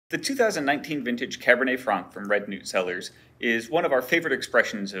The 2019 vintage Cabernet Franc from Red Newt Cellars is one of our favorite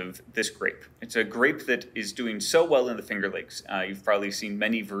expressions of this grape. It's a grape that is doing so well in the Finger Lakes. You've probably seen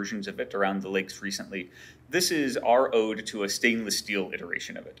many versions of it around the lakes recently. This is our ode to a stainless steel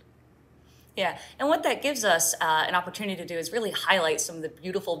iteration of it. Yeah, and what that gives us an opportunity to do is really highlight some of the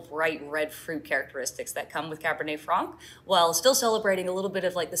beautiful bright red fruit characteristics that come with Cabernet Franc, while still celebrating a little bit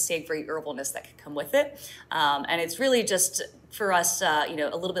of like the savory herbalness that can come with it. And it's really just for us, a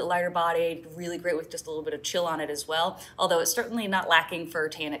little bit lighter bodied, really great with just a little bit of chill on it as well, although it's certainly not lacking for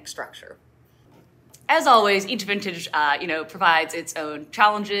tannic structure. As always, each vintage, provides its own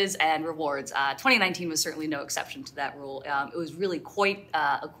challenges and rewards. 2019 was certainly no exception to that rule. It was really quite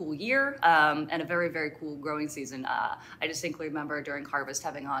a cool year and a very, very cool growing season. I distinctly remember during harvest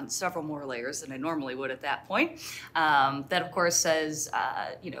having on several more layers than I normally would at that point. That, of course, says,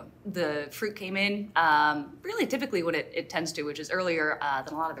 the fruit came in really typically what it tends to, which is earlier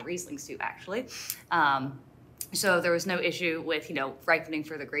than a lot of the Rieslings do, actually. So there was no issue with, ripening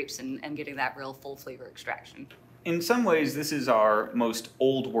for the grapes and getting that real full flavor extraction. In some ways, this is our most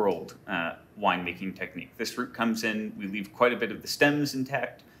old world winemaking technique. This fruit comes in, we leave quite a bit of the stems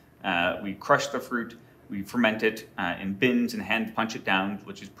intact, we crush the fruit, we ferment it in bins and hand punch it down,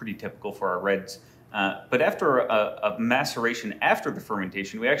 which is pretty typical for our reds. But after a maceration after the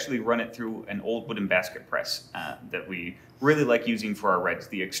fermentation, we actually run it through an old wooden basket press that we really like using for our reds.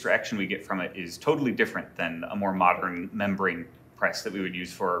 The extraction we get from it is totally different than a more modern membrane press that we would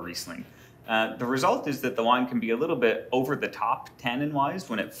use for our Riesling. The result is that the wine can be a little bit over the top tannin-wise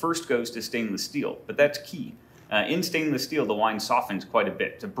when it first goes to stainless steel, but that's key. In stainless steel, the wine softens quite a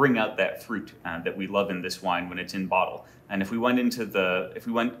bit to bring out that fruit that we love in this wine when it's in bottle. And if we went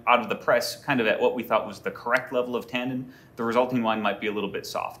out of the press kind of at what we thought was the correct level of tannin, the resulting wine might be a little bit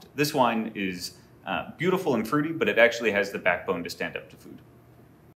soft. This wine is beautiful and fruity, but it actually has the backbone to stand up to food.